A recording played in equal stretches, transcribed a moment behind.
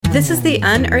This is the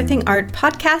Unearthing Art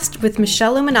podcast with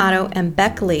Michelle Luminato and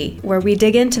Beck Lee, where we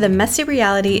dig into the messy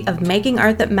reality of making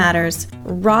art that matters,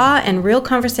 raw and real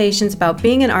conversations about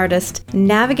being an artist,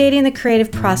 navigating the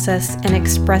creative process, and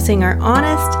expressing our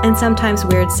honest and sometimes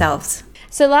weird selves.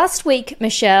 So last week,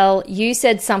 Michelle, you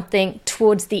said something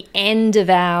towards the end of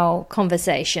our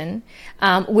conversation,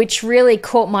 which really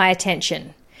caught my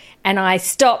attention. And I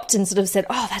stopped and sort of said,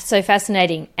 oh, that's so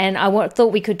fascinating. And I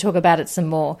thought we could talk about it some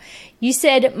more. You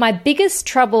said, my biggest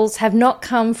troubles have not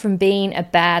come from being a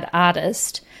bad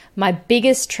artist. My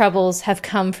biggest troubles have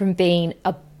come from being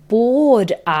a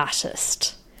bored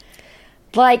artist.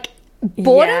 Like,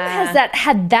 boredom has that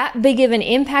had that big of an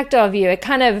impact of you.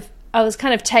 I was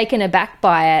kind of taken aback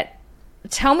by it.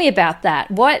 Tell me about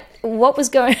that. What was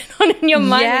going on in your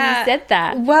mind when you said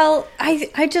that? Well,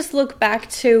 I just look back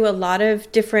to a lot of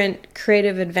different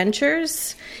creative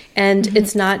adventures, and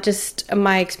it's not just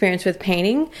my experience with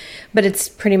painting, but it's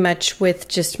pretty much with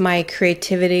just my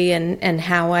creativity and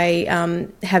how I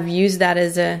have used that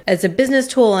as a business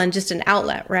tool and just an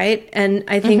outlet, right? And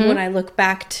I think when I look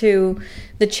back to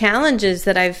the challenges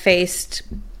that I've faced,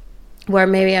 where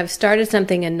maybe I've started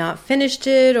something and not finished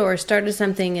it, or started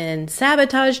something and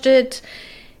sabotaged it,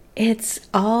 it's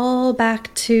all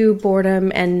back to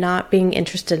boredom and not being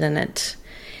interested in it.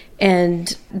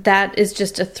 And that is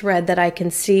just a thread that I can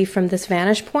see from this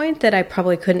vantage point that I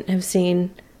probably couldn't have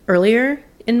seen earlier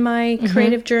in my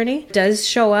creative journey. It does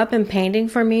show up in painting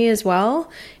for me as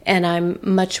well, and I'm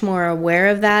much more aware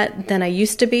of that than I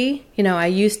used to be. You know, I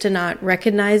used to not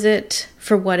recognize it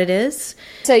for what it is.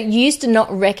 So you used to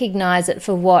not recognize it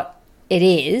for what it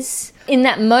is. In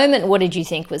that moment, what did you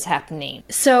think was happening?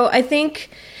 So I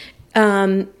think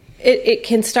it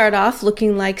can start off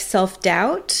looking like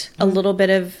self-doubt, a little bit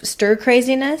of stir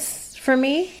craziness for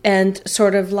me, and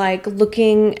sort of like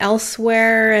looking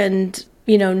elsewhere and,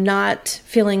 you know, not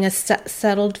feeling a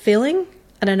settled feeling.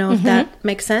 I don't know if that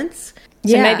makes sense.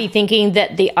 So maybe thinking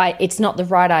that it's not the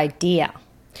right idea.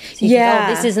 So you think, oh,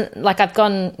 this isn't, like, I've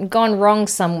gone wrong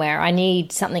somewhere. I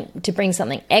need something to bring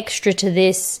something extra to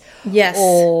this. Yes.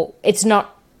 Or it's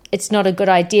not a good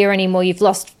idea anymore. You've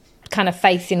lost kind of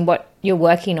faith in what you're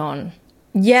working on.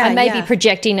 Yeah. I may be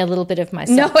projecting a little bit of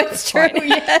myself. No, it's true.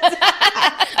 Yes.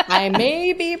 I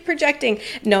may be projecting.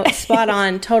 No, spot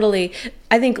on. Totally.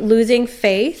 I think losing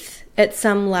faith at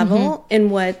some level in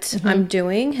what I'm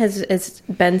doing has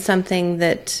been something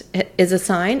that is a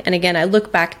sign. And again, I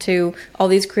look back to all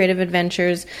these creative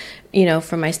adventures, you know,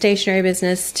 from my stationery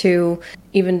business to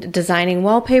even designing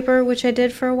wallpaper, which I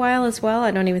did for a while as well.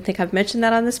 I don't even think I've mentioned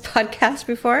that on this podcast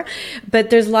before, but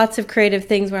there's lots of creative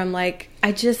things where I'm like,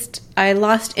 I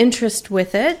lost interest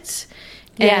with it.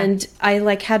 And I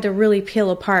had to really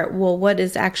peel apart, well, what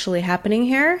is actually happening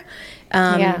here?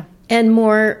 And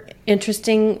more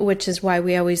interesting, which is why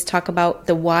we always talk about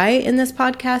the why in this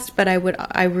podcast, but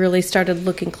I really started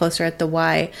looking closer at the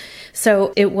why.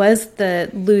 So it was the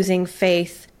losing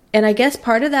faith. And I guess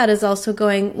part of that is also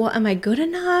going, well, am I good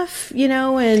enough? You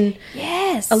know, and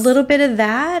a little bit of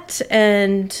that,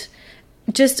 and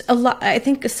just a lot, I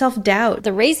think, self-doubt.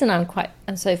 The reason I'm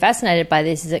so fascinated by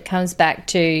this is it comes back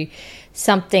to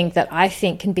something that I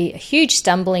think can be a huge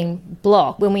stumbling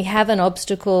block when we have an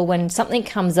obstacle, when something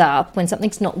comes up, when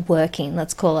something's not working,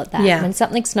 let's call it that. When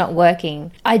something's not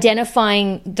working,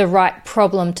 identifying the right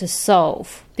problem to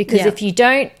solve. Because if you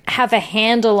don't have a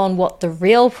handle on what the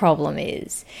real problem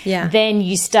is, then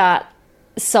you start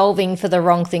solving for the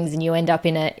wrong things and you end up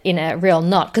in a real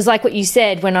knot. Because like what you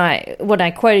said when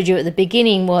I quoted you at the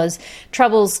beginning was,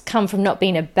 troubles come from not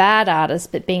being a bad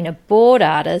artist but being a bored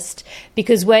artist.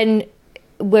 Because when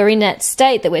we're in that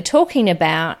state that we're talking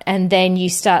about, and then you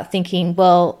start thinking,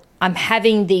 well, I'm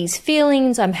having these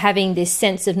feelings, I'm having this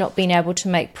sense of not being able to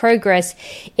make progress,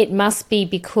 it must be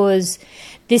because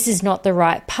this is not the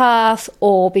right path,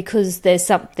 or because there's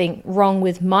something wrong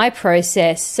with my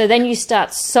process. So then you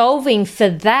start solving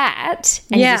for that,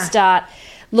 and you start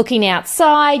looking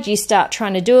outside, you start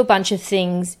trying to do a bunch of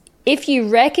things. If you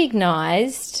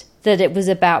recognized that it was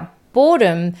about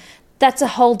boredom, that's a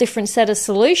whole different set of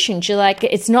solutions. You're like,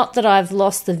 it's not that I've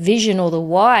lost the vision or the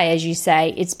why, as you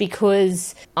say, it's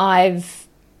because have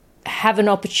an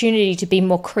opportunity to be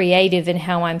more creative in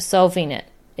how I'm solving it.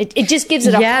 It just gives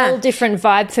it a whole different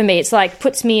vibe for me. It's like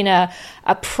puts me in a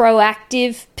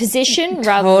proactive position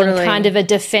rather than kind of a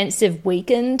defensive,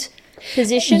 weakened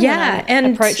position when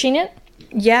I'm approaching it.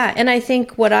 Yeah, and I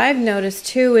think what I've noticed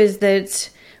too is that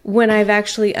when I've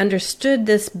actually understood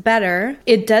this better,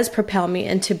 it does propel me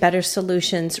into better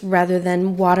solutions rather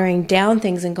than watering down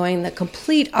things and going the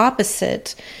complete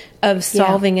opposite of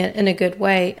solving it in a good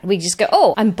way. We just go,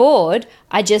 oh, I'm bored.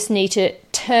 I just need to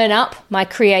turn up my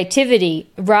creativity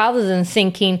rather than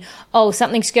thinking, oh,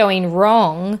 something's going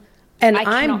wrong. And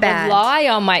I'm bad. Rely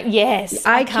on my,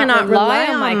 I cannot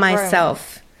rely on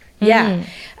myself. Yeah.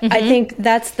 I think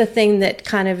that's the thing that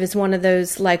kind of is one of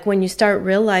those, like when you start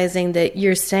realizing that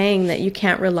you're saying that you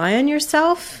can't rely on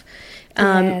yourself,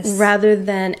 rather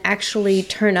than actually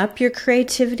turn up your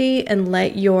creativity and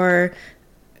let your,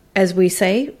 as we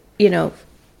say,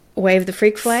 wave the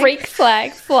freak flag. Freak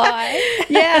flag fly.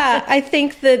 Yeah. I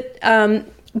think that,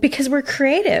 because we're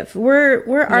creative.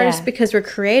 We're artists because we're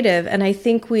creative. And I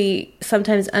think we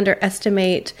sometimes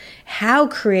underestimate how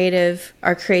creative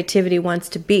our creativity wants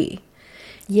to be.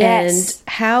 Yes. And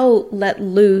how let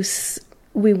loose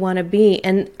we want to be.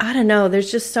 And I don't know,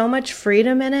 there's just so much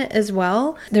freedom in it as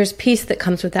well. There's peace that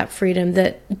comes with that freedom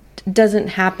that doesn't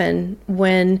happen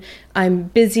when I'm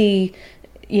busy,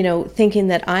 thinking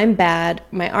that I'm bad,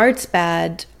 my art's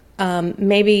bad.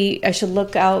 Maybe I should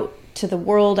look out to the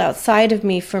world outside of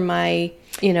me for my,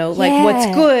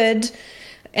 what's good.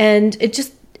 And it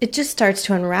just starts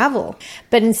to unravel.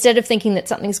 But instead of thinking that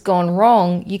something's gone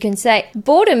wrong, you can say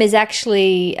boredom is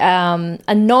actually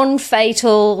a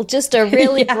non-fatal, just a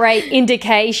really great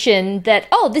indication that,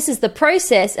 oh, this is the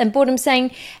process. And boredom's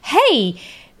saying, hey,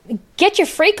 get your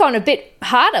freak on a bit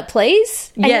harder,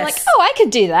 please. And you're like, oh, I could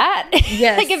do that.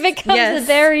 Yes. Like it becomes a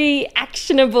very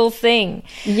actionable thing.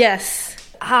 Yes.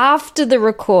 After the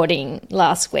recording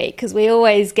last week, because we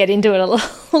always get into it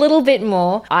a little bit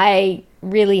more, I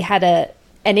really had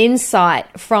an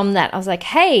insight from that. I was like,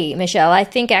 hey, Michelle, I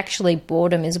think actually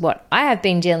boredom is what I have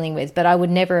been dealing with, but I would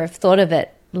never have thought of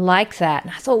it like that.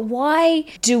 And I thought, why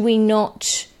are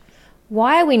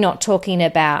we not talking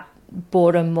about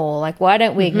boredom more? Like, why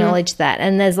don't we acknowledge that?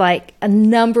 And there's like a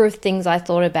number of things I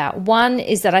thought about. One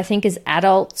is that I think as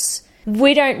adults,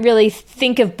 we don't really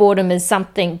think of boredom as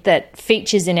something that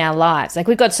features in our lives. Like,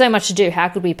 we've got so much to do. How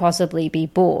could we possibly be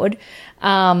bored?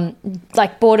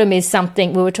 Like, boredom is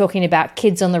something, we were talking about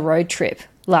kids on the road trip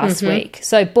last week.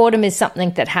 So boredom is something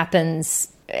that happens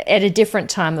at a different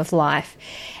time of life.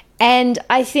 And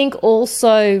I think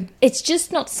also it's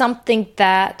just not something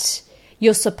that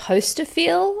you're supposed to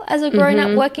feel as a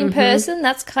grown-up working person.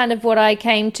 That's kind of what I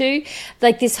came to.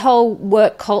 Like, this whole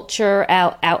work culture,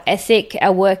 our ethic,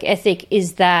 our work ethic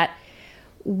is that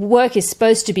work is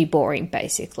supposed to be boring,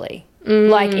 basically.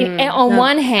 On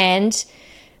one hand,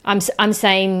 I'm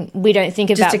saying we don't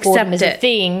think about boredom as a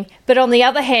thing, but on the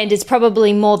other hand, it's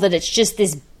probably more that it's just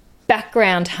this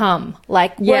background hum.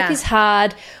 Like, work is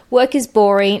hard, work is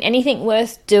boring, anything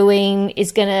worth doing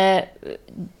is going to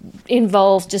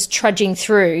involve just trudging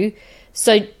through.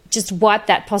 So just wipe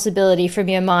that possibility from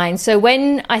your mind. So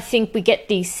when I think we get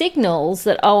these signals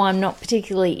that, oh, I'm not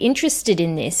particularly interested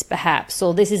in this perhaps,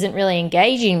 or this isn't really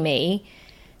engaging me,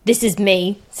 this is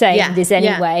me saying this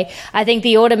anyway. I think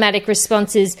the automatic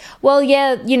response is, well,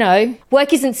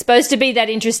 work isn't supposed to be that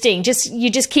interesting. You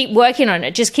just keep working on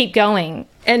it. Just keep going.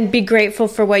 And be grateful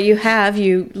for what you have,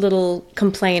 you little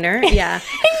complainer. Yeah.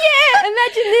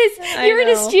 Imagine this. You're in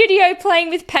a studio playing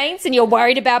with paints and you're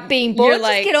worried about being bored.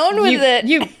 Just get on with it.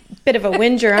 You bit of a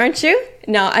whinger, aren't you?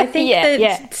 No, I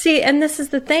think see, and this is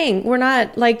the thing. We're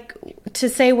not, like, to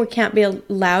say we can't be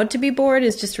allowed to be bored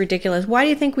is just ridiculous. Why do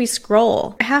you think we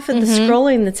scroll? Half of the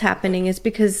scrolling that's happening is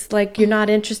because, like, you're not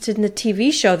interested in the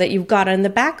TV show that you've got in the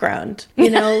background.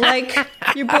 Like,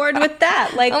 you're bored with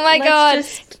that. Like, oh my God.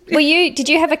 Did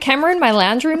you have a camera in my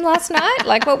lounge room last night?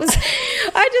 Like, what was...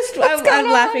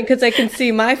 I'm laughing because I can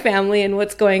see my family and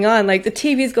what's going on. Like, the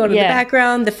TV's going in the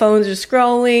background, the phones are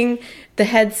scrolling, the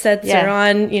headsets are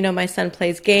on. My son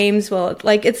plays games. Well,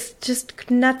 like, it's just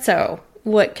nutso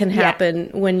what can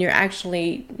happen when you're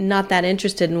actually not that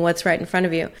interested in what's right in front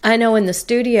of you. I know in the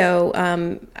studio,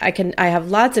 I have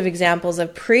lots of examples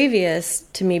of previous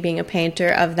to me being a painter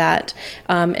of that,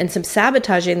 and some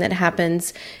sabotaging that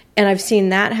happens. And I've seen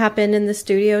that happen in the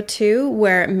studio too,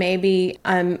 where maybe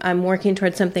I'm working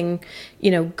towards something,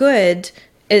 good,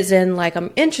 as in, like,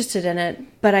 I'm interested in it,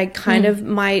 but I kind of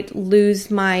might lose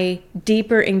my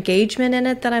deeper engagement in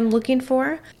it that I'm looking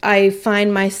for. I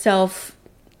find myself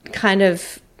kind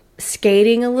of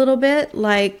skating a little bit,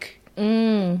 like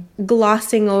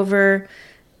glossing over,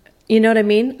 you know what I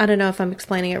mean? I don't know if I'm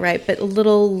explaining it right, but a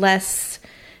little less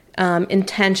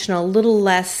intentional, a little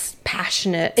less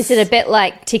passionate. Is it a bit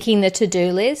like ticking the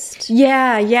to-do list?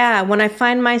 Yeah. When I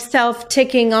find myself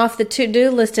ticking off the to-do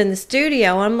list in the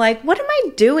studio, I'm like, what am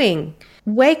I doing?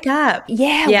 Wake up.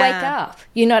 Yeah, wake up.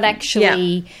 You're not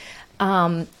actually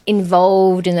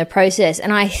involved in the process.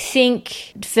 And I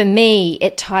think for me,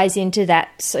 it ties into that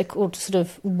so-called sort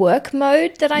of work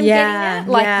mode that I'm getting at,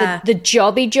 like the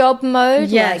jobby job mode.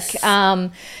 Yes.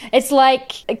 Like, it's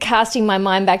like casting my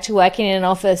mind back to working in an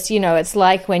office. You know, it's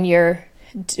like when you're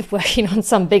working on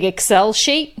some big Excel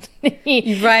sheet. Right.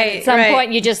 At some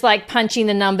point, you're just like punching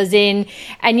the numbers in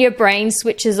and your brain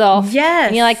switches off. Yes.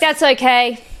 And you're like, that's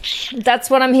okay. That's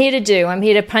what I'm here to do. I'm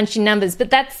here to punch in numbers.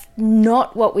 But that's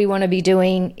not what we want to be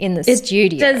doing in the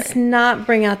studio. It does not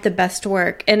bring out the best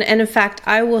work. And in fact,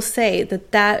 I will say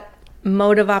that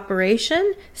mode of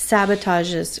operation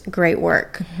sabotages great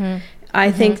work.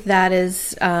 I think that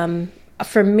is...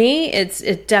 for me,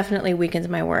 it definitely weakens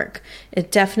my work.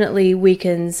 It definitely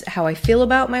weakens how I feel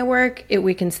about my work. It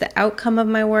weakens the outcome of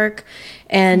my work.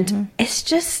 And it's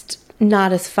just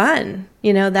not as fun.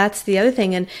 You know, that's the other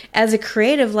thing. And as a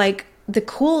creative, like, the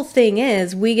cool thing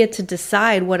is we get to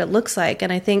decide what it looks like.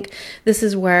 And I think this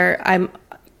is where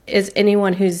is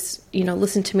anyone who's, you know,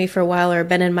 listened to me for a while or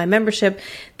been in my membership,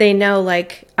 they know,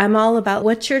 like, I'm all about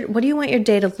what do you want your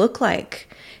day to look like?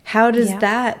 How does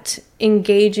that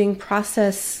engaging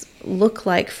process look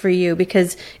like for you?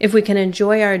 Because if we can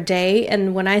enjoy our day,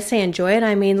 and when I say enjoy it,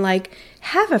 I mean, like,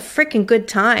 have a freaking good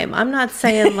time. I'm not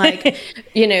saying, like,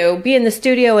 you know, be in the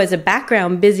studio as a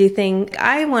background busy thing.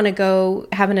 I want to go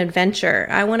have an adventure.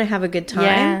 I want to have a good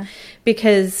time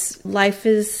because life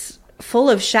is full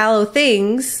of shallow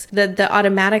things, the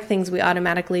automatic things we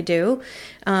automatically do.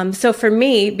 So for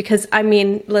me, because I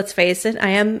mean, let's face it, I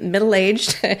am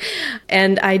middle-aged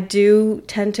and I do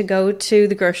tend to go to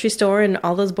the grocery store and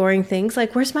all those boring things.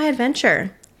 Like, where's my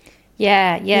adventure?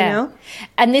 Yeah. You know?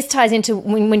 And this ties into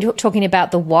when you're talking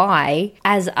about the why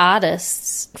as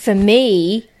artists. For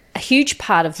me, a huge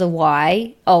part of the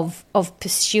why of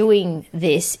pursuing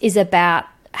this is about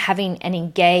having an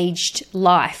engaged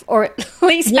life, or at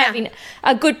least having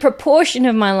a good proportion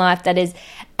of my life that is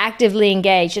actively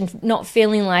engaged and not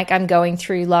feeling like I'm going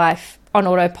through life on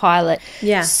autopilot.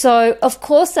 Yeah. So, of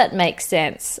course, that makes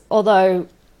sense, although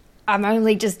I'm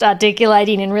only just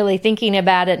articulating and really thinking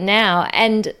about it now.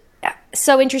 And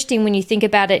so interesting when you think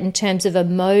about it in terms of a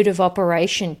mode of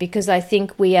operation, because I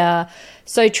think we are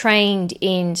so trained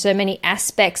in so many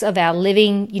aspects of our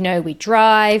living. You know, we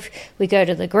drive, we go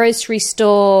to the grocery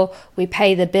store, we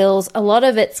pay the bills. A lot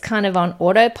of it's kind of on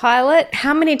autopilot.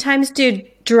 How many times do you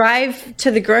drive to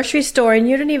the grocery store and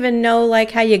you don't even know, like,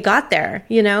 how you got there,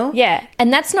 you know? Yeah.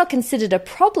 And that's not considered a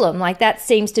problem. Like, that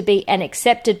seems to be an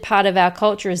accepted part of our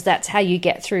culture, is that's how you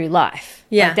get through life.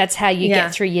 Yeah. Like, that's how you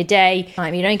get through your day.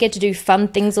 You don't get to do fun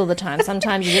things all the time.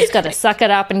 Sometimes you just got to suck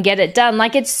it up and get it done.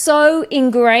 Like, it's so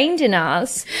ingrained in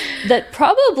us that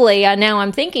probably, now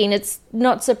I'm thinking, it's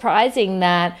not surprising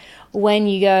that when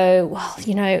you go, well,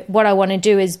 you know, what I want to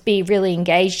do is be really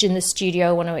engaged in the studio,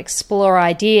 I want to explore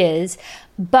ideas,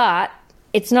 but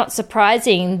it's not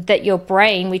surprising that your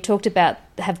brain, have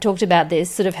talked about this,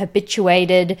 sort of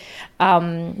habituated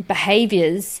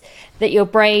behaviors, that your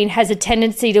brain has a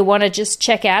tendency to want to just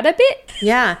check out a bit.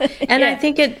 Yeah. And I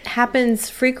think it happens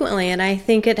frequently, and I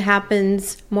think it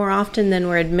happens more often than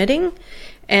we're admitting.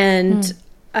 And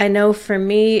I know for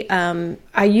me,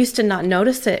 I used to not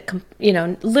notice it, you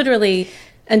know, literally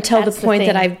until the point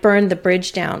that I've burned the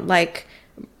bridge down, like,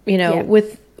 you know,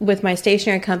 with my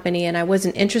stationery company, and I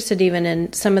wasn't interested even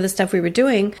in some of the stuff we were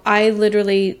doing. I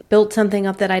literally built something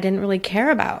up that I didn't really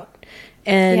care about.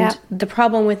 And the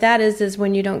problem with that is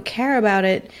when you don't care about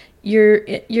it, you're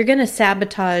going to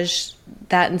sabotage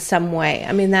that in some way.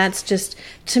 I mean, that's just,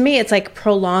 to me, it's like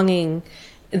prolonging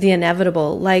the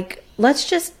inevitable. Like, let's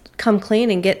just come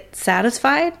clean and get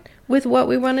satisfied with what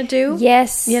we want to do.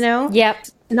 Yes. You know? Yep.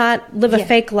 Not live a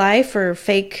fake life or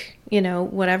fake, you know,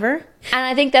 whatever. And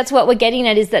I think that's what we're getting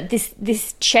at, is that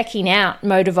this checking out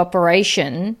mode of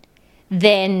operation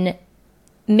then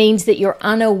means that you're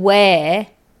unaware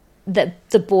that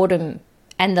the boredom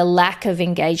and the lack of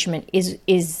engagement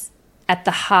is at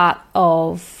the heart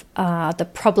of the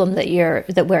problem that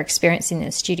we're experiencing in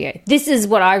the studio. This is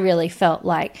what I really felt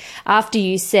like after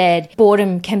you said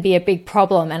boredom can be a big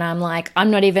problem, and I'm like,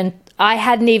 I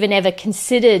hadn't even ever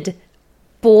considered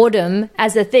boredom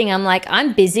as a thing. I'm like,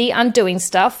 I'm busy, I'm doing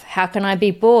stuff, how can I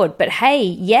be bored? But hey,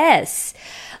 yes,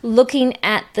 looking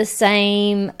at the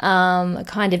same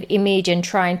kind of image and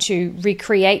trying to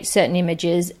recreate certain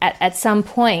images, at some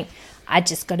point I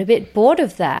just got a bit bored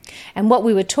of that. And what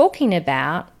we were talking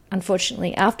about,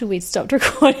 unfortunately, after we'd stopped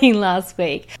recording last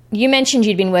week, you mentioned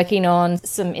you'd been working on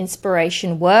some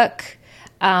inspiration work,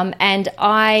 and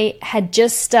I had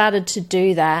just started to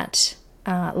do that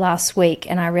last week,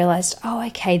 and I realized, oh,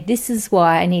 okay, this is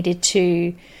why I needed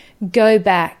to go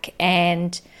back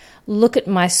and look at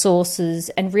my sources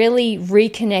and really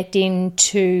reconnect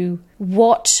into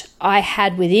what I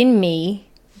had within me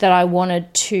that I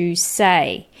wanted to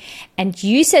say. And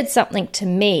you said something to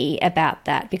me about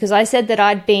that, because I said that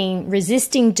I'd been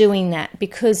resisting doing that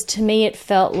because to me it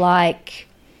felt like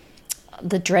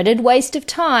the dreaded waste of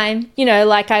time. You know,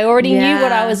 like I already knew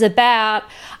what I was about.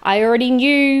 I already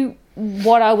knew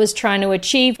what I was trying to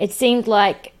achieve. It seemed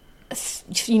like,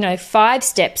 5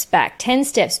 steps back, 10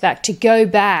 steps back, to go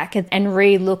back and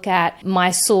re-look at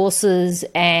my sources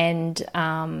and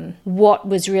what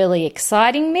was really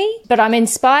exciting me. But I'm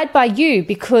inspired by you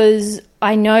because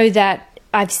I know that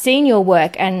I've seen your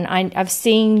work and I've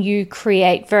seen you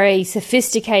create very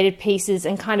sophisticated pieces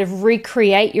and kind of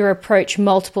recreate your approach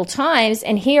multiple times.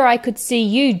 And here I could see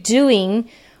you doing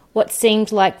what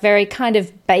seemed like very kind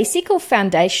of basic or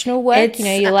foundational work.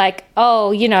 You're like,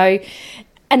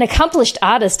 an accomplished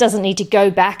artist doesn't need to go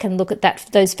back and look at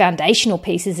those foundational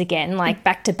pieces again, like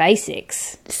back to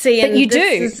basics. See, but you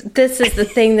do. This is the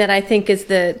thing that I think is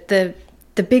the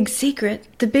big secret.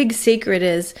 The big secret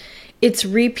is it's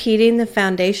repeating the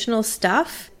foundational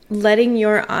stuff, letting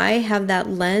your eye have that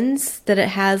lens that it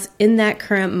has in that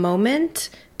current moment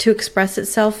to express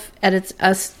itself at its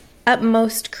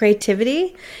utmost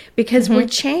creativity, because we're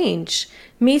change.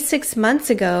 Me 6 months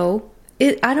ago,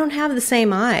 I don't have the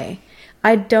same eye.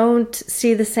 I don't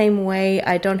see the same way.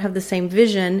 I don't have the same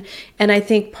vision. And I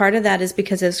think part of that is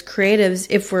because as creatives,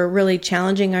 if we're really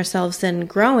challenging ourselves and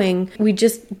growing, we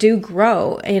just do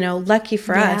grow, lucky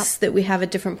for us that we have a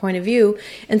different point of view.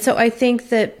 And so I think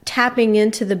that tapping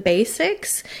into the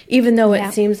basics, even though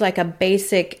it seems like a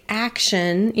basic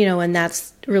action, and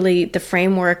that's really the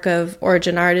framework of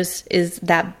Origin Artists, is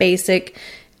that basic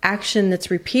action that's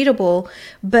repeatable.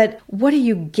 But what are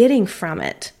you getting from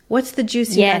it? What's the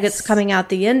juicy nuggets coming out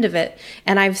the end of it?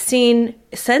 And I've seen,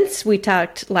 since we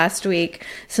talked last week,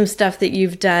 some stuff that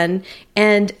you've done,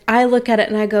 and I look at it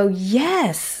and I go,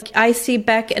 yes, I see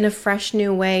Beck in a fresh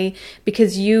new way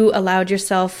because you allowed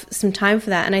yourself some time for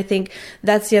that. And I think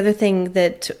that's the other thing,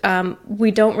 that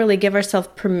we don't really give ourselves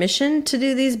permission to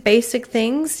do these basic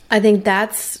things. I think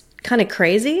that's kind of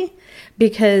crazy,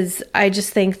 because I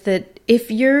just think that if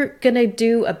you're going to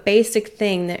do a basic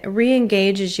thing that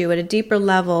re-engages you at a deeper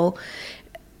level,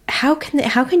 how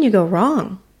can you go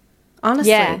wrong?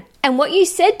 Honestly. Yeah. And what you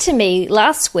said to me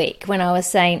last week when I was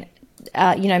saying,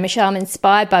 Michelle, I'm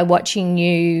inspired by watching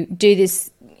you do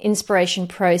this inspiration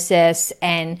process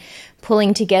and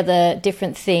pulling together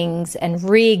different things and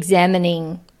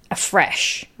re-examining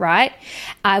afresh, right?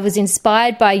 I was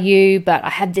inspired by you, but I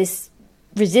had this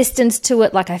resistance to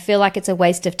it, like I feel like it's a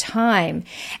waste of time.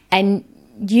 And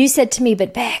you said to me,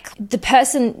 but Beck, the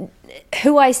person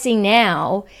who I see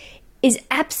now is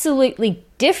absolutely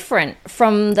different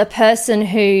from the person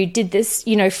who did this,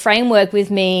 framework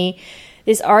with me,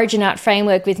 this Origin Art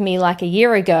framework with me like a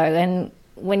year ago. And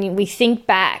when we think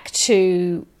back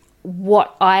to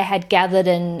what I had gathered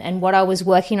and what I was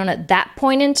working on at that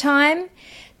point in time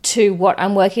to what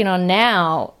I'm working on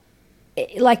now,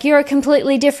 like, you're a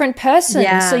completely different person.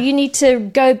 Yeah. So you need to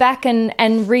go back and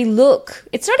re-look.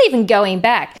 It's not even going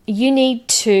back. You need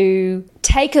to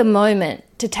take a moment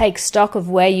to take stock of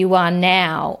where you are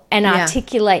now and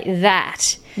articulate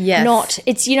that. Yes.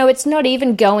 It's not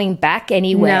even going back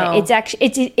anywhere. No. It's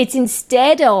actually, it's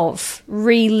instead of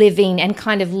reliving and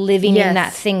kind of living in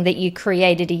that thing that you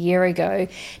created a year ago,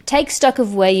 take stock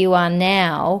of where you are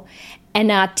now and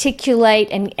articulate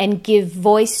and give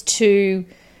voice to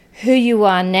who you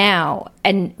are now,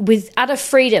 and with utter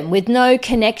freedom, with no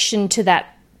connection to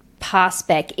that past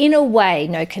Beck. In a way,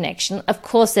 no connection. Of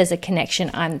course, there's a connection.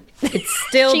 It's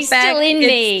still she's back, still in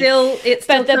me. It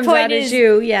still comes out as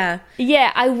you. Yeah.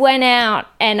 Yeah. I went out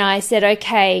and I said,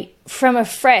 okay, from a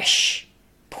fresh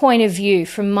point of view,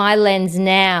 from my lens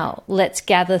now, let's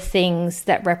gather things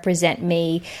that represent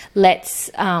me.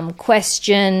 Let's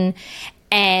question.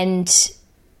 And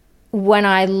when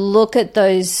I look at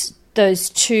those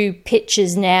two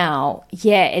pictures now,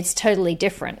 it's totally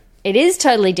different. It is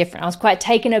totally different. I was quite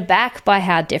taken aback by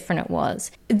how different it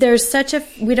was. There's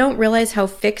we don't realize how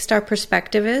fixed our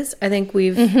perspective is. I think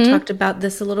we've talked about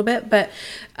this a little bit, but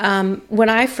when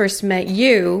I first met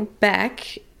you,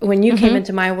 Beck, when you came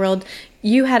into my world,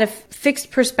 you had a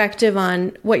fixed perspective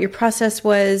on what your process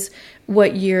was,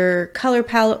 what your color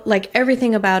palette, like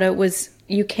everything about it was.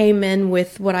 You came in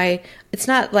with it's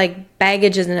not like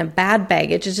baggage isn't a bad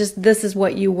baggage. It's just, this is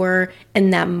what you were in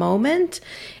that moment.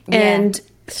 Yeah. And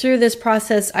through this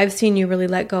process, I've seen you really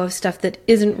let go of stuff that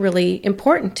isn't really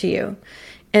important to you.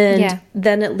 And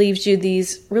then it leaves you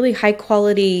these really high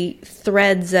quality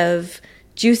threads of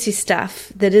juicy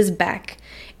stuff that is back.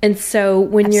 And so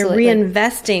when you're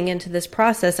reinvesting into this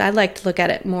process, I like to look at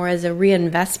it more as a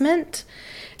reinvestment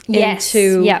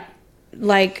into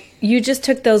like you just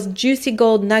took those juicy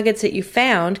gold nuggets that you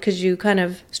found because you kind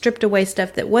of stripped away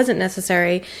stuff that wasn't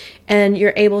necessary, and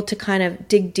you're able to kind of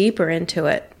dig deeper into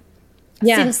it.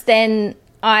 Since then,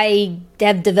 I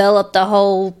have developed a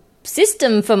whole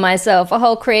system for myself, a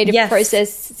whole creative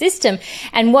process system.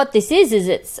 And what this is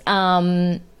it's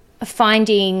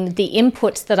finding the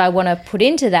inputs that I want to put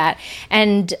into that.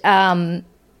 And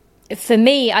for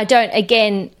me,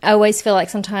 I always feel like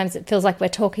sometimes it feels like we're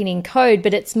talking in code,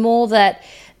 but it's more that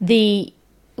we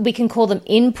can call them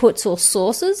inputs or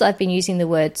sources. I've been using the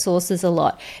word sources a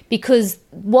lot because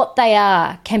what they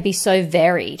are can be so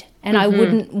varied. And I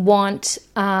wouldn't want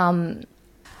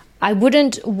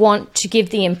to give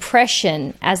the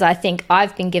impression, as I think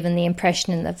I've been given the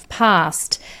impression in the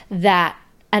past, that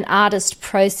an artist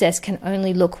process can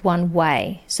only look one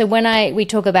way. So when we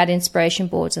talk about inspiration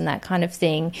boards and that kind of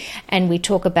thing, and we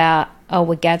talk about,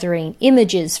 we're gathering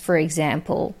images, for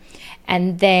example,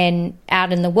 and then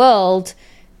out in the world,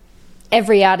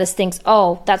 every artist thinks,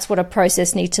 that's what a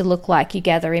process needs to look like. You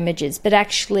gather images. But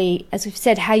actually, as we've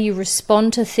said, how you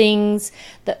respond to things,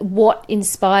 what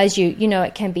inspires you,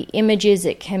 it can be images,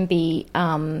 it can be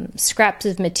scraps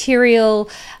of material,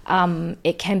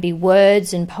 it can be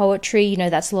words and poetry.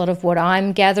 That's a lot of what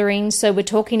I'm gathering. So we're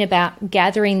talking about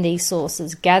gathering these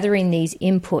sources, gathering these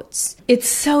inputs. It's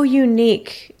so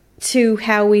unique to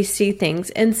how we see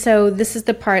things. And so this is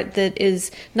the part that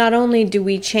is, not only do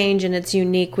we change and it's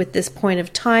unique with this point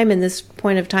of time and this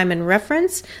point of time and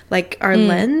reference, like our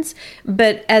lens,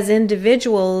 but as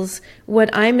individuals, what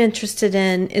I'm interested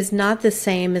in is not the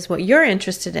same as what you're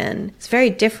interested in. It's very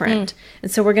different.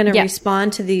 And so we're going to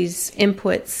respond to these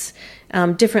inputs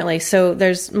differently. So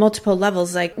there's multiple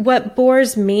levels. Like what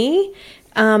bores me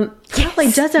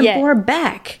probably doesn't bore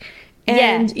back.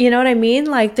 And you know what I mean?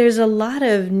 Like there's a lot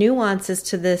of nuances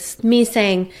to this. Me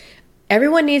saying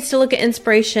everyone needs to look at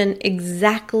inspiration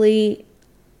exactly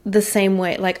the same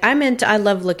way. Like I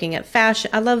love looking at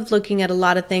fashion. I love looking at a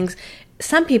lot of things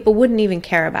some people wouldn't even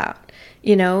care about,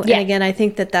 And again, I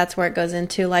think that's where it goes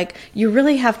into like, you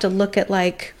really have to look at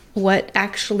like what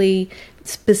actually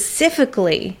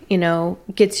specifically,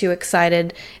 gets you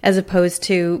excited as opposed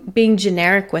to being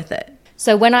generic with it.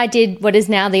 So when I did what is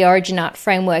now the Origin Art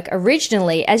Framework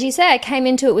originally, as you say, I came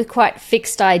into it with quite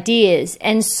fixed ideas.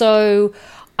 And so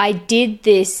I did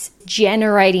this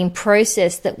generating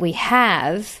process that we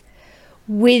have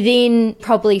within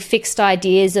probably fixed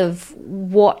ideas of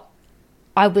what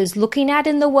I was looking at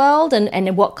in the world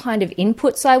and what kind of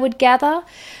inputs I would gather.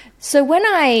 So when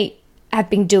I have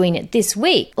been doing it this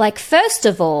week, like first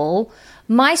of all,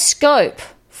 my scope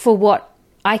for what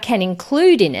I can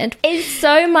include in it is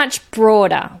so much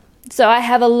broader. So I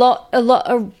have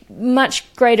a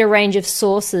much greater range of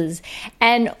sources.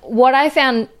 And what I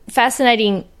found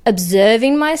fascinating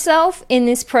observing myself in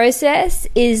this process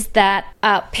is that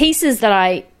pieces that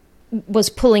I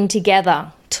was pulling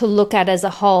together to look at as a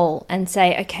whole and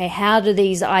say, okay, how do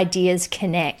these ideas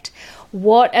connect?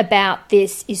 What about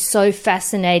this is so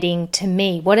fascinating to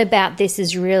me? What about this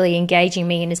is really engaging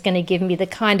me and is going to give me the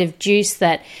kind of juice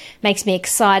that makes me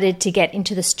excited to get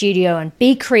into the studio and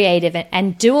be creative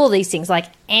and do all these things, like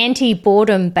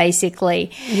anti-boredom,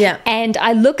 basically. Yeah. And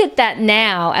I look at that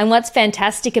now, and what's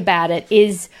fantastic about it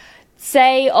is,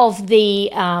 say of the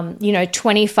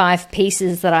 25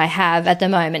 pieces that I have at the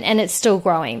moment, and it's still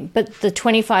growing, but the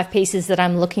 25 pieces that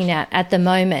I'm looking at the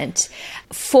moment,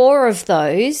 4 of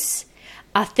those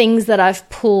are things that I've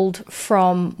pulled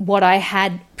from what I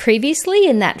had previously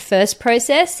in that first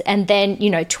process, and then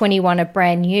 21 are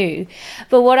brand new.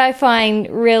 But what I find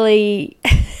really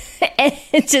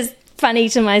it's just funny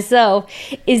to myself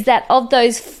is that of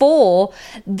those 4,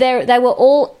 they were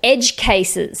all edge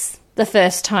cases the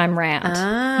first time round.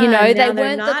 They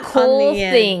weren't the core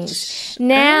things.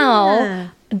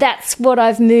 Now that's what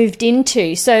I've moved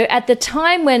into. So at the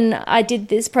time when I did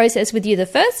this process with you the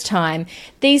first time,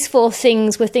 these 4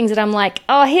 things were things that I'm like,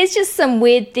 here's just some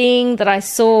weird thing that I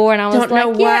saw, and I was Don't know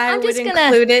why I'm just going to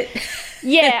include it.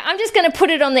 I'm just going to put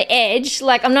it on the edge.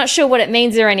 Like, I'm not sure what it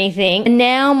means or anything. And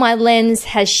now my lens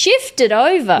has shifted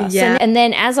over. Yeah. And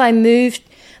then as I moved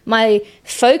my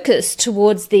focus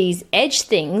towards these edge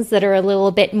things that are a little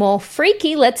bit more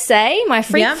freaky, let's say, my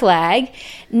freak flag,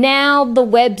 now the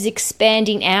web's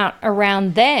expanding out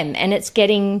around them and it's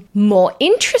getting more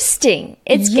interesting.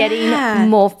 It's getting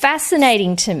more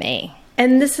fascinating to me.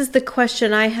 And this is the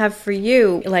question I have for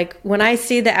you. Like, when I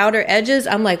see the outer edges,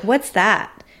 I'm like, what's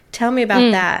that? Tell me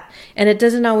about that. And it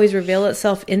doesn't always reveal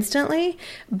itself instantly,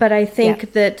 but I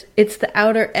think that it's the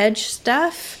outer edge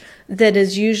stuff that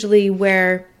is usually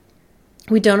where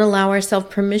we don't allow ourselves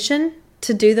permission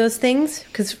to do those things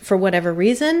because for whatever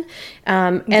reason.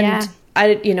 And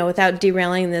I, without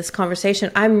derailing this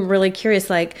conversation, I'm really curious,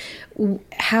 like,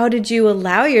 how did you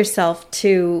allow yourself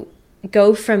to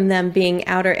go from them being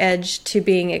outer edge to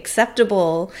being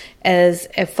acceptable as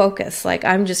a focus? Like,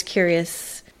 I'm just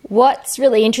curious. What's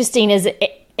really interesting is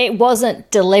it wasn't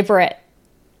deliberate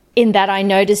in that I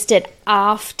noticed it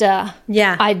after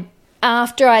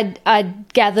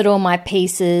I'd gathered all my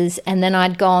pieces, and then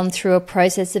I'd gone through a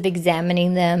process of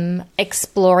examining them,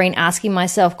 exploring, asking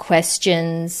myself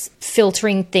questions,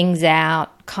 filtering things out,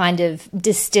 kind of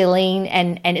distilling,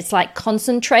 and it's like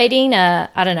concentrating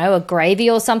a gravy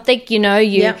or something,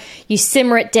 you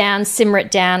simmer it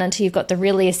down until you've got the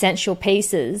really essential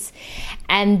pieces.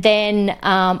 And then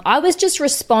I was just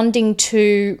responding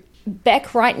to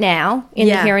Beck right now, in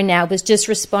the here and now, was just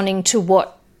responding to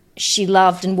what she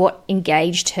loved and what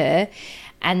engaged her.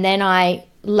 And then I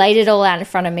laid it all out in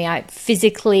front of me. I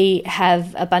physically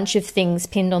have a bunch of things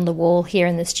pinned on the wall here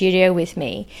in the studio with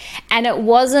me. And it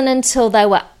wasn't until they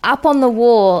were up on the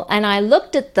wall and I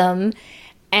looked at them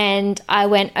and I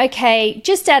went, okay,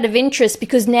 just out of interest,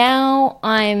 because now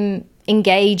I'm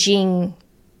engaging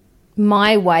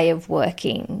my way of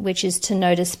working, which is to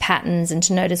notice patterns and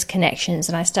to notice connections.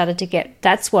 And I started to get,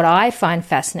 that's what I find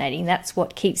fascinating. That's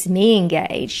what keeps me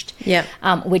engaged,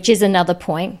 which is another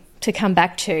point to come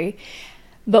back to.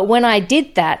 But when I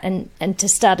did that and to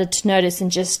started to notice and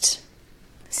just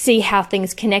see how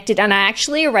things connected, and I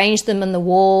actually arranged them on the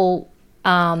wall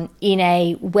in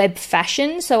a web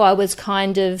fashion. So I was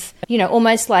kind of,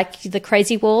 almost like the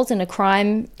crazy walls in a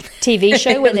crime TV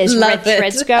show where there's red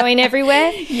threads going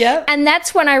everywhere. Yep. And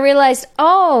that's when I realized,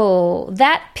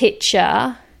 that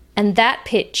picture and that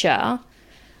picture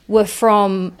were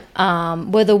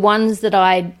were the ones that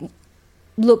I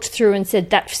looked through and said,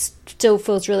 that still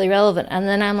feels really relevant. And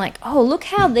then I'm like, look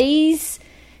how these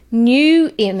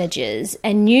new images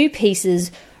and new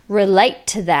pieces relate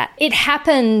to that. It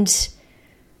happened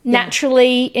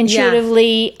naturally,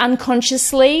 intuitively,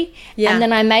 unconsciously, and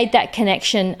then I made that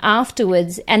connection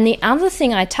afterwards. And the other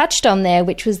thing I touched on there,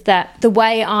 which was that the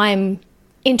way I'm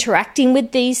interacting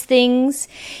with these things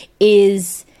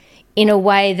is in a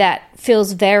way that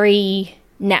feels very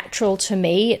natural to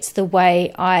me. It's the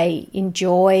way I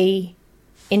enjoy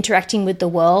interacting with the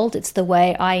world. It's the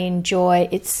way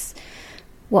it's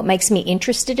what makes me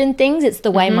interested in things. It's the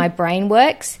way my brain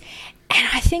works. And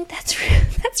I think that's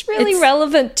really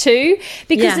relevant too,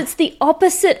 because it's the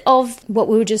opposite of what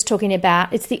we were just talking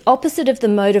about. It's the opposite of the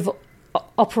mode of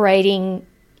operating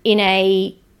in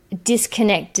a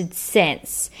disconnected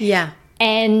sense. Yeah.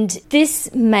 And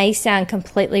this may sound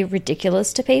completely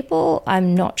ridiculous to people,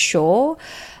 I'm not sure,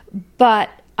 but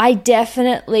I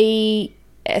definitely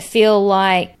feel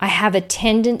like I have a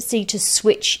tendency to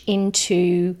switch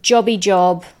into jobby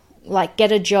job, like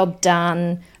get a job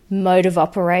done, mode of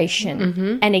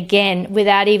operation. And again,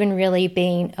 without even really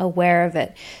being aware of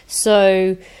it.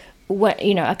 So,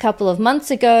 a couple of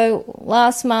months ago,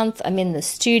 last month, I'm in the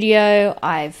studio,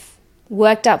 I've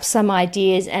worked up some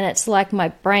ideas, and it's like my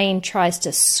brain tries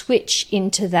to switch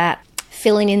into that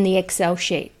filling in the Excel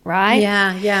sheet, right?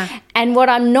 Yeah. And what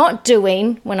I'm not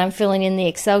doing when I'm filling in the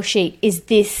Excel sheet is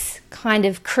this kind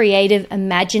of creative,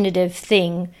 imaginative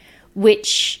thing,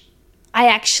 which I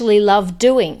actually love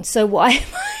doing. So why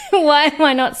am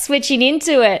I not switching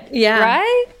into it? Yeah.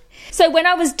 Right? So when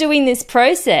I was doing this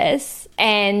process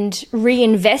and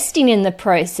reinvesting in the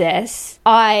process,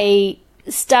 I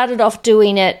started off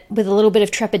doing it with a little bit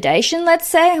of trepidation, let's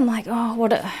say. I'm like,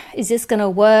 is this going to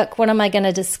work? What am I going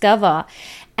to discover?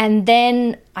 And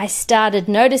then I started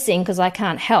noticing, because I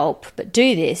can't help but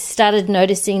do this, started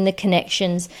noticing the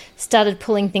connections, started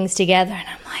pulling things together. And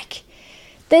I'm like,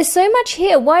 there's so much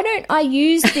here. Why don't I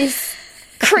use this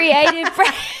creative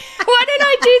Why don't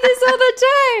I do this all the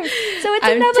time? So it's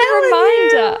another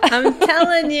reminder. I'm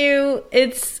telling you,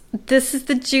 this is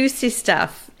the juicy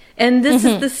stuff. And this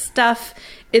is the stuff,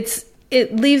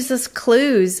 it leaves us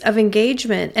clues of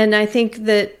engagement. And I think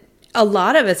that a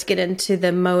lot of us get into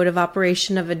the mode of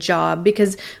operation of a job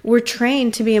because we're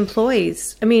trained to be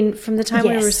employees. I mean, from the time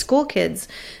we were school kids.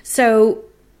 So,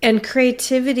 and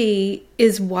creativity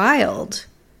is wild.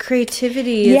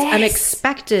 Creativity is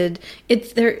unexpected.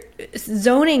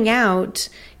 Zoning out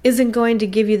isn't going to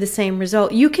give you the same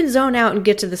result. You can zone out and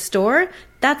get to the store.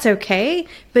 That's okay.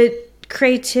 But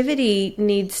creativity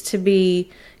needs to be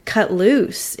cut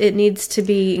loose. It needs to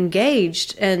be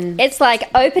engaged. And it's like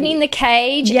opening the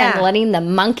cage and letting the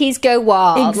monkeys go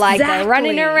wild. Like they're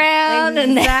running around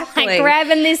and they're like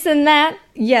grabbing this and that.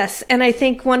 Yes. And I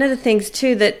think one of the things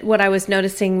too, that what I was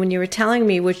noticing when you were telling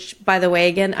me, which by the way,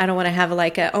 again, I don't want to have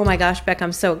like a, oh my gosh, Beck,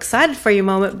 I'm so excited for you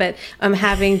moment, but I'm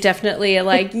having definitely a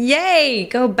like, yay,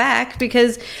 go back,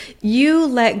 because you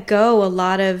let go a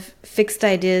lot of fixed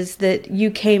ideas that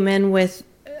you came in with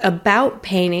about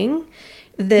painting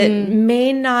that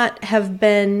may not have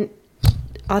been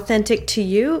authentic to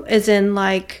you, as in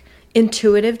like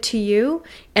intuitive to you.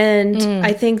 And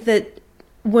I think that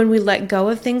when we let go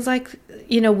of things like,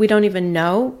 we don't even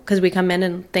know, because we come in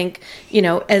and think,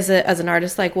 as an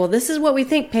artist, like, well, this is what we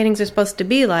think paintings are supposed to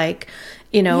be like,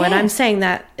 and I'm saying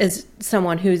that as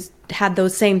someone who's had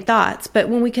those same thoughts. But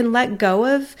when we can let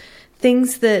go of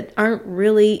things that aren't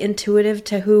really intuitive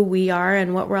to who we are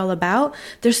and what we're all about,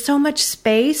 there's so much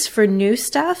space for new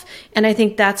stuff. And I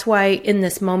think that's why in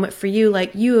this moment for you,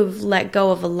 like, you have let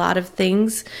go of a lot of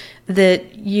things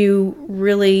that you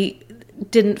really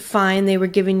didn't find they were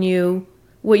giving you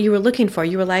what you were looking for.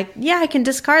 You were like, yeah, I can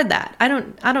discard that. I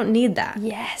don't need that.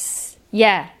 Yes.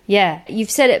 Yeah.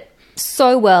 You've said it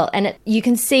so well, and you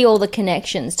can see all the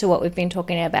connections to what we've been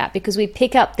talking about, because we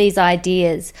pick up these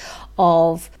ideas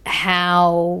of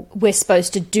how we're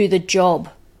supposed to do the job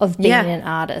of being an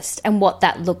artist and what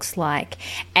that looks like.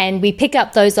 And we pick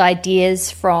up those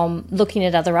ideas from looking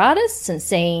at other artists and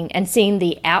seeing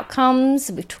the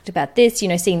outcomes. We've talked about this,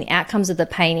 seeing the outcomes of the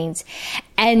paintings.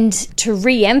 And to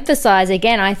re-emphasize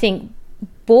again, I think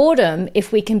boredom,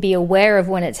 if we can be aware of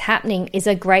when it's happening, is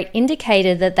a great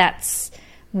indicator that that's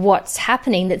what's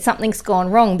happening, that something's gone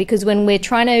wrong. Because when we're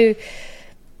trying to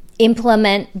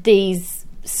implement these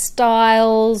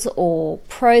styles or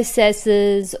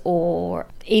processes, or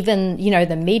even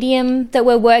the medium that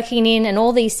we're working in, and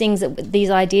all these things,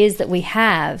 these ideas that we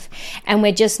have, and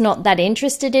we're just not that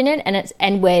interested in it,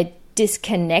 and we're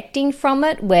disconnecting from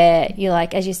it, where you're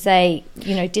like, as you say,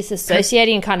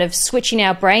 disassociating and kind of switching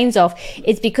our brains off,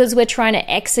 it's because we're trying to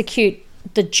execute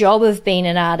the job of being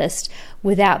an artist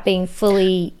without being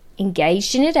fully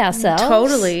engaged in it ourselves.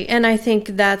 Totally. And I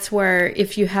think that's where,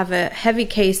 if you have a heavy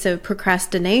case of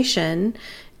procrastination,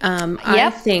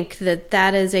 I think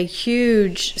that is a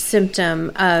huge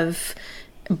symptom of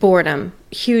boredom.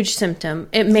 Huge symptom.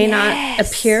 It may not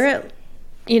appear,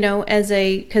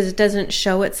 because it doesn't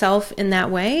show itself in that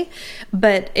way.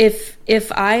 But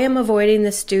if I am avoiding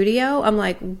the studio, I'm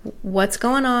like, what's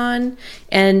going on?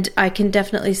 And I can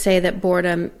definitely say that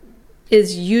boredom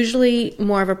is usually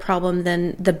more of a problem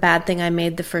than the bad thing I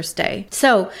made the first day.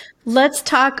 So let's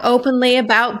talk openly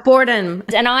about boredom.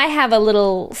 And I have a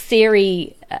little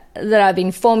theory that I've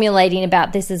been formulating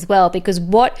about this as well, because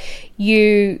what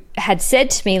you had said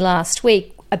to me last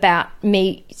week about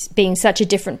me being such a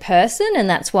different person, and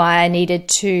that's why I needed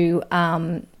to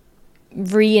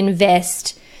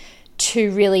reinvest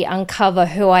to really uncover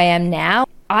who I am now.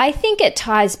 I think it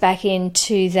ties back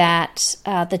into that,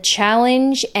 the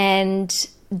challenge and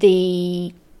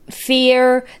the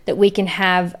fear that we can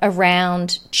have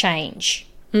around change,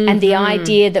 and the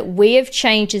idea that we have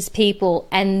changed as people,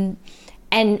 and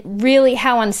really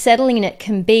how unsettling it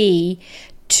can be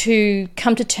to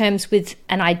come to terms with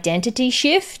an identity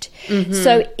shift.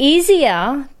 So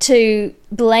easier to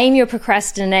blame your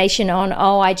procrastination on,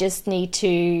 I just need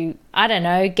to,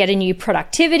 get a new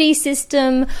productivity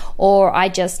system, or I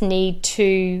just need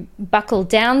to buckle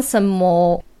down some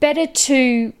more. Better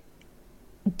to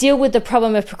deal with the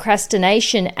problem of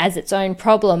procrastination as its own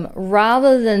problem,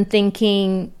 rather than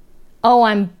thinking,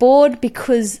 I'm bored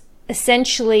because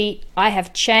essentially I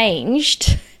have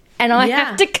changed. And I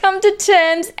have to come to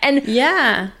terms, and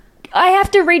I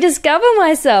have to rediscover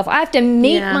myself. I have to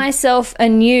meet myself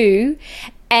anew,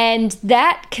 and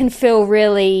that can feel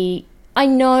really, I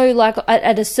know, like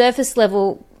at a surface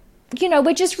level,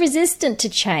 we're just resistant to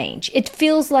change. It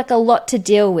feels like a lot to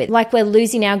deal with, like we're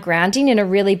losing our grounding in a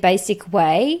really basic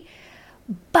way.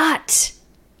 But,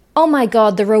 oh my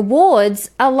God, the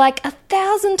rewards are like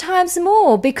 1,000 times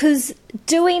more, because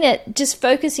doing it, just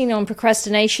focusing on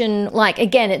procrastination, like,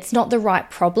 again, it's not the right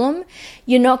problem.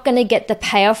 You're not going to get the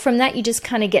payoff from that. You just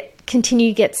kind of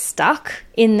continue to get stuck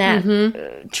in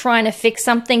that trying to fix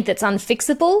something that's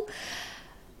unfixable.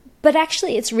 But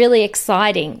actually, it's really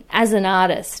exciting as an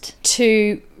artist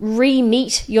to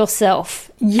re-meet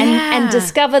yourself and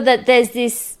discover that there's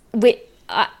this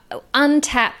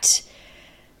untapped,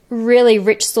 really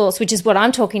rich source, which is what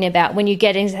I'm talking about when you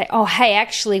get in and say, hey,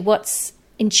 actually, what's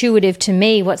intuitive to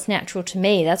me, what's natural to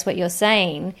me, that's what you're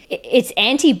saying. It's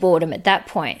anti-boredom at that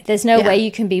point. There's no way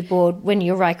you can be bored when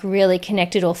you're like really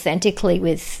connected authentically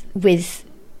with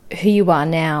who you are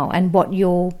now and what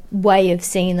your way of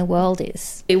seeing the world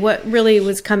is. What really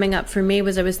was coming up for me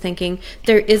was I was thinking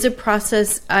there is a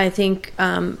process, I think,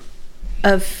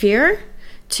 of fear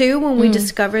too when we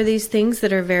discover these things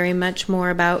that are very much more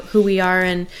about who we are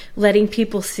and letting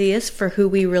people see us for who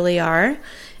we really are.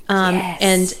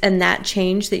 Yes. And that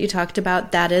change that you talked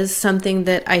about, that is something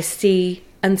that I see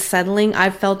unsettling.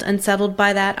 I've felt unsettled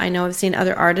by that. I know I've seen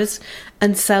other artists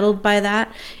unsettled by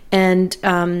that.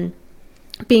 And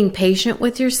being patient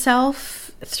with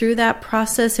yourself through that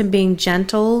process and being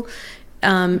gentle,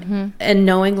 and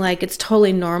knowing like it's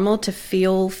totally normal to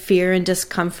feel fear and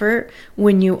discomfort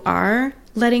when you are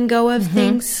letting go of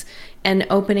things and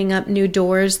opening up new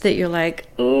doors that you're like,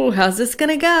 oh, how's this going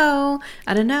to go?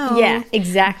 I don't know. Yeah,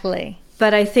 exactly.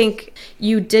 But I think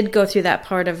you did go through that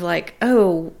part of like,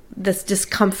 oh, this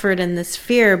discomfort and this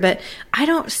fear, but I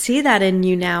don't see that in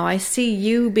you now. I see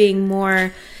you being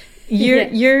more,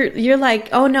 you're like,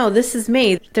 oh no, this is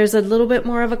me. There's a little bit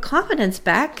more of a confidence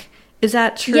back. Is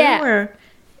that true? Yeah. Or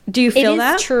do you feel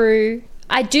that? It is true.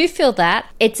 I do feel that.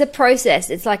 It's a process.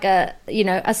 It's like a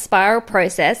spiral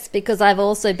process, because I've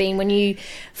also been, when you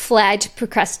flagged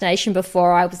procrastination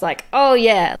before, I was like, oh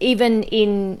yeah, even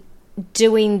in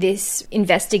doing this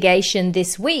investigation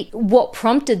this week, what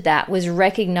prompted that was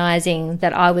recognizing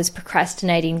that I was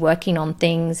procrastinating, working on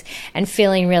things and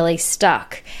feeling really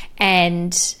stuck,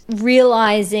 and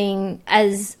realizing,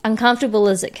 as uncomfortable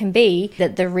as it can be,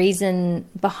 that the reason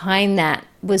behind that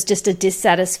was just a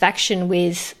dissatisfaction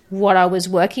with what I was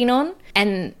working on,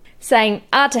 and saying,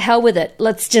 to hell with it,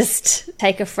 let's just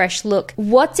take a fresh look.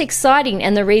 What's exciting,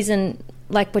 and the reason,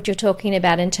 like what you're talking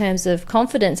about in terms of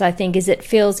confidence, I think, is it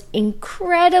feels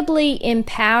incredibly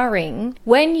empowering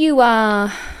when you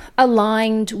are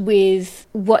aligned with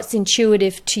what's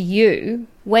intuitive to you,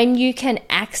 when you can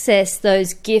access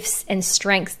those gifts and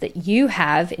strengths that you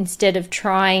have instead of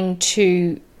trying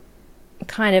to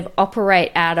kind of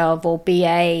operate out of or be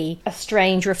a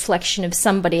strange reflection of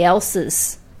somebody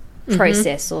else's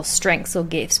process or strengths or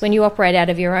gifts. When you operate out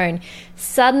of your own,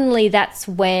 suddenly that's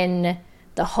when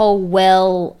the whole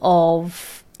well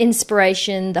of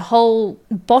inspiration, the whole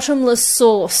bottomless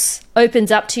source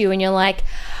opens up to you, and you're like,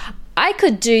 I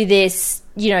could do this,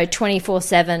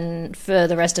 24/7 for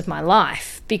the rest of my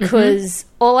life, because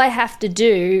all I have to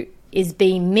do is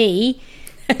be me,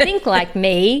 think like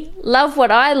me, love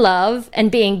what I love,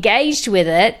 and be engaged with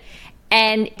it.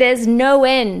 And there's no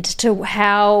end to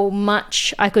how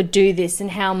much I could do this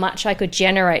and how much I could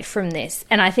generate from this.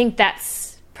 And I think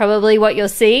that's probably what you're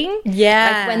seeing.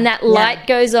 Yeah. Like when that light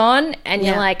goes on and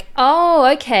you're like,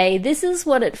 oh, okay, this is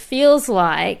what it feels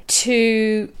like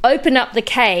to open up the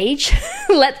cage,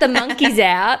 let the monkeys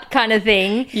out kind of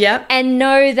thing. Yep. And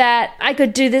know that I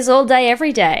could do this all day,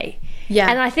 every day. Yeah.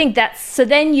 And I think that's, so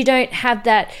then you don't have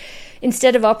that,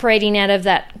 instead of operating out of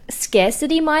that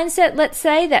scarcity mindset, let's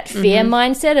say, that fear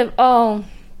mindset of, oh,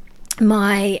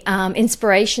 my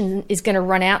inspiration is going to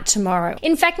run out tomorrow.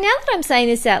 In fact, now that I'm saying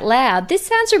this out loud, this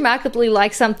sounds remarkably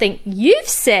like something you've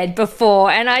said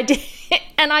before, and I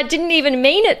didn't even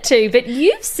mean it to, but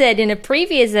you've said in a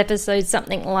previous episode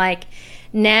something like,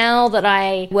 now that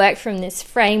I work from this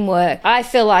framework, I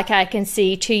feel like I can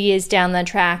see 2 years down the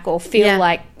track, or feel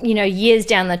like, years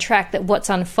down the track, that what's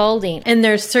unfolding. And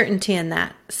there's certainty in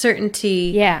that.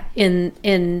 Certainty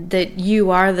in that you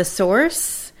are the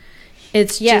source.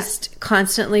 It's just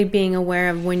constantly being aware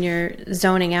of when you're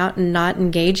zoning out and not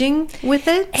engaging with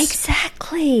it.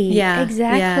 Exactly. Yeah.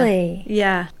 Exactly.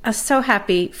 Yeah. I'm so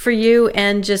happy for you,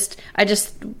 and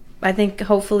I think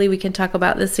hopefully we can talk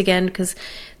about this again, because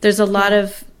there's a lot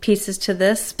of pieces to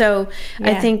this. So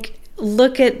I think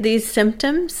look at these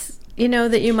symptoms,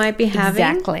 that you might be having.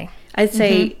 Exactly. I'd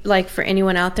say, like, for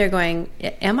anyone out there going,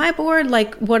 am I bored?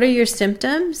 Like, what are your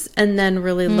symptoms? And then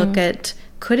really look at,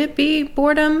 could it be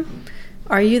boredom?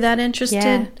 Are you that interested?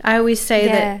 Yeah. I always say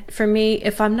that for me,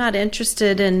 if I'm not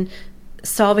interested in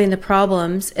solving the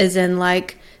problems, as in,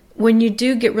 like, when you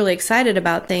do get really excited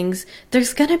about things,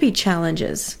 there's going to be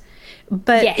challenges.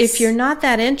 But if you're not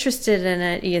that interested in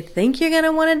it, you think you're going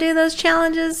to want to do those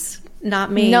challenges?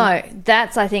 Not me. No,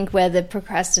 that's, I think, where the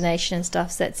procrastination and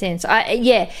stuff sets in. So,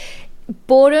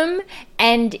 boredom,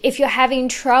 and if you're having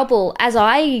trouble, as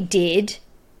I did,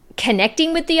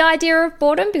 connecting with the idea of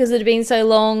boredom, because it had been so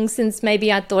long since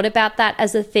maybe I thought about that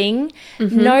as a thing,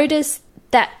 notice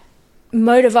that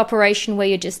mode of operation where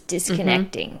you're just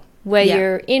disconnecting, where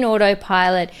you're in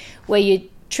autopilot, where you're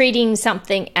treating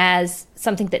something as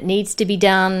something that needs to be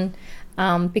done,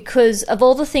 because of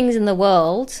all the things in the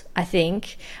world, I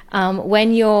think,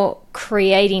 when you're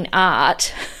creating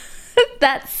art,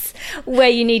 that's where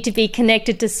you need to be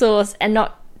connected to source and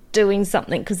not doing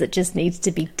something because it just needs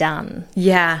to be done.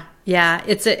 Yeah.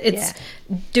 It's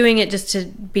doing it just to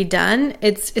be done.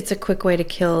 It's a quick way to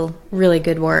kill really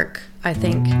good work, I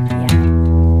think. Yeah.